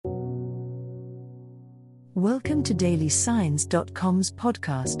Welcome to dailysigns.com's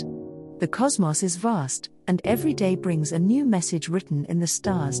podcast. The cosmos is vast, and every day brings a new message written in the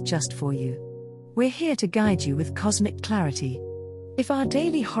stars just for you. We're here to guide you with cosmic clarity. If our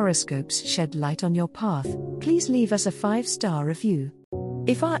daily horoscopes shed light on your path, please leave us a 5-star review.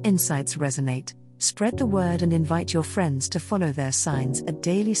 If our insights resonate, spread the word and invite your friends to follow their signs at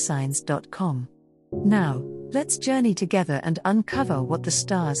dailysigns.com. Now, let's journey together and uncover what the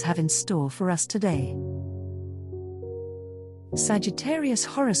stars have in store for us today. Sagittarius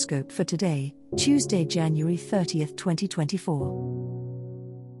horoscope for today, Tuesday, January 30th,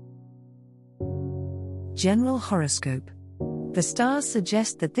 2024. General horoscope. The stars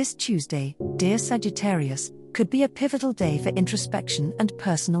suggest that this Tuesday, dear Sagittarius, could be a pivotal day for introspection and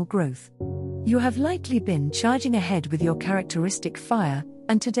personal growth. You have likely been charging ahead with your characteristic fire,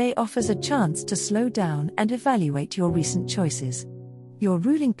 and today offers a chance to slow down and evaluate your recent choices. Your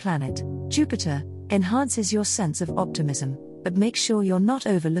ruling planet, Jupiter, enhances your sense of optimism, but make sure you're not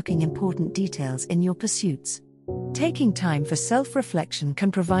overlooking important details in your pursuits. Taking time for self-reflection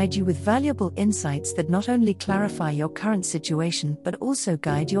can provide you with valuable insights that not only clarify your current situation but also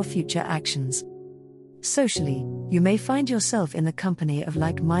guide your future actions. Socially, you may find yourself in the company of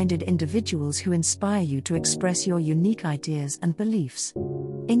like-minded individuals who inspire you to express your unique ideas and beliefs.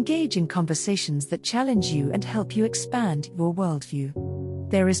 Engage in conversations that challenge you and help you expand your worldview.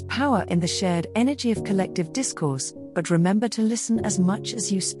 There is power in the shared energy of collective discourse, but remember to listen as much as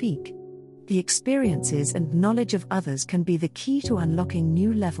you speak. The experiences and knowledge of others can be the key to unlocking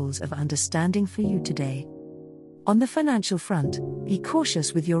new levels of understanding for you today. On the financial front, be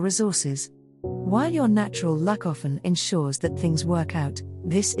cautious with your resources. While your natural luck often ensures that things work out,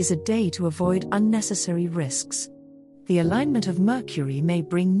 this is a day to avoid unnecessary risks. The alignment of Mercury may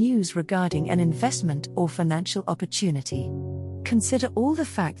bring news regarding an investment or financial opportunity. Consider all the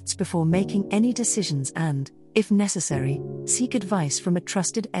facts before making any decisions and, if necessary, seek advice from a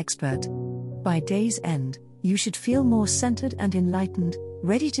trusted expert. By day's end, you should feel more centered and enlightened,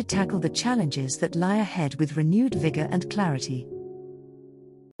 ready to tackle the challenges that lie ahead with renewed vigor and clarity.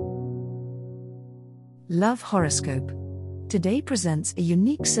 Love horoscope. Today presents a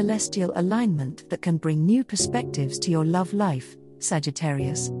unique celestial alignment that can bring new perspectives to your love life,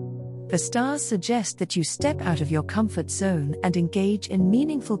 Sagittarius. The stars suggest that you step out of your comfort zone and engage in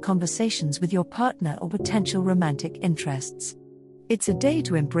meaningful conversations with your partner or potential romantic interests. It's a day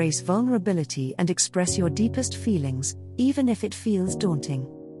to embrace vulnerability and express your deepest feelings, even if it feels daunting.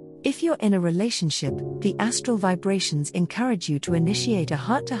 If you're in a relationship, the astral vibrations encourage you to initiate a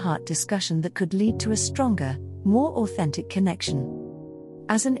heart-to-heart discussion that could lead to a stronger, more authentic connection.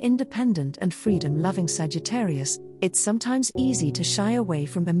 As an independent and freedom-loving Sagittarius, it's sometimes easy to shy away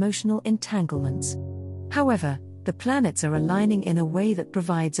from emotional entanglements. However, the planets are aligning in a way that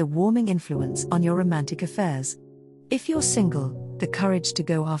provides a warming influence on your romantic affairs. If you're single, the courage to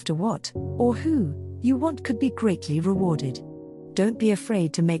go after what, or who, you want could be greatly rewarded. Don't be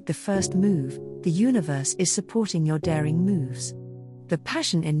afraid to make the first move, the universe is supporting your daring moves. The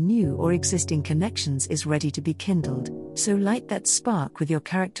passion in new or existing connections is ready to be kindled, so light that spark with your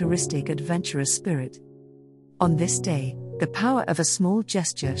characteristic adventurous spirit. On this day, the power of a small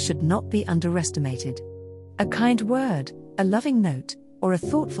gesture should not be underestimated. A kind word, a loving note, or a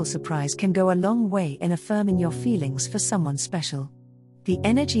thoughtful surprise can go a long way in affirming your feelings for someone special. The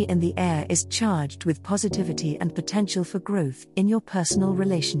energy in the air is charged with positivity and potential for growth in your personal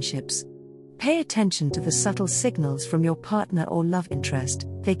relationships. Pay attention to the subtle signals from your partner or love interest,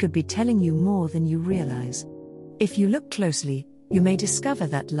 they could be telling you more than you realize. If you look closely, you may discover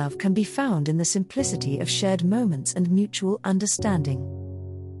that love can be found in the simplicity of shared moments and mutual understanding.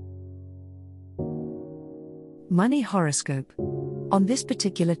 Money horoscope. On this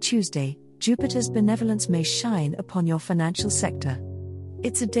particular Tuesday, Jupiter's benevolence may shine upon your financial sector.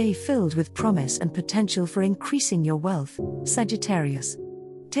 It's a day filled with promise and potential for increasing your wealth, Sagittarius.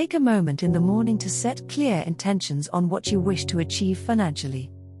 Take a moment in the morning to set clear intentions on what you wish to achieve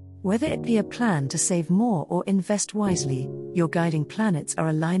financially. Whether it be a plan to save more or invest wisely, your guiding planets are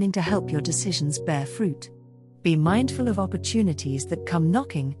aligning to help your decisions bear fruit. Be mindful of opportunities that come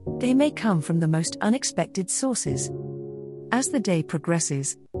knocking, they may come from the most unexpected sources. As the day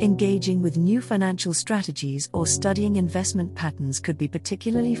progresses, engaging with new financial strategies or studying investment patterns could be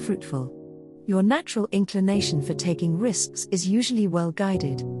particularly fruitful. Your natural inclination for taking risks is usually well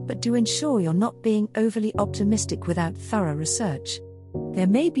guided, but do ensure you're not being overly optimistic without thorough research. There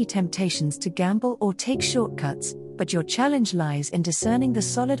may be temptations to gamble or take shortcuts, but your challenge lies in discerning the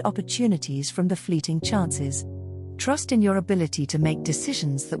solid opportunities from the fleeting chances. Trust in your ability to make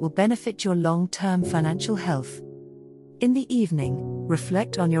decisions that will benefit your long-term financial health. In the evening,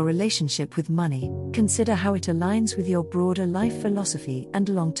 reflect on your relationship with money, consider how it aligns with your broader life philosophy and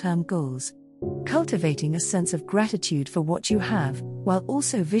long-term goals. Cultivating a sense of gratitude for what you have, while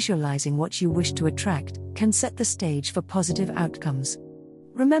also visualizing what you wish to attract, can set the stage for positive outcomes.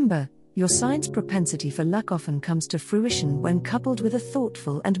 Remember, your sign's propensity for luck often comes to fruition when coupled with a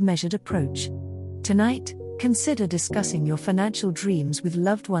thoughtful and measured approach. Tonight, consider discussing your financial dreams with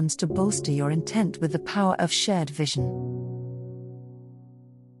loved ones to bolster your intent with the power of shared vision.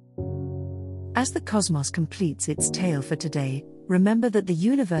 As the cosmos completes its tale for today, remember that the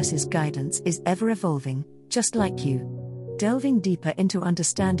universe's guidance is ever evolving, just like you. Delving deeper into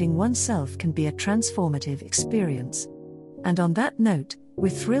understanding oneself can be a transformative experience. And on that note, we're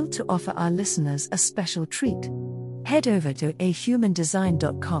thrilled to offer our listeners a special treat. Head over to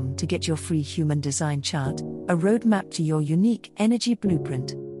ahumandesign.com to get your free human design chart, a roadmap to your unique energy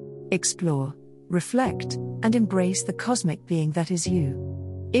blueprint. Explore, reflect, and embrace the cosmic being that is you.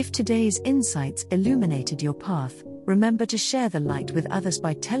 If today's insights illuminated your path, remember to share the light with others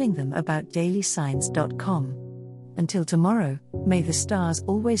by telling them about dailysigns.com. Until tomorrow, may the stars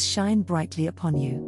always shine brightly upon you.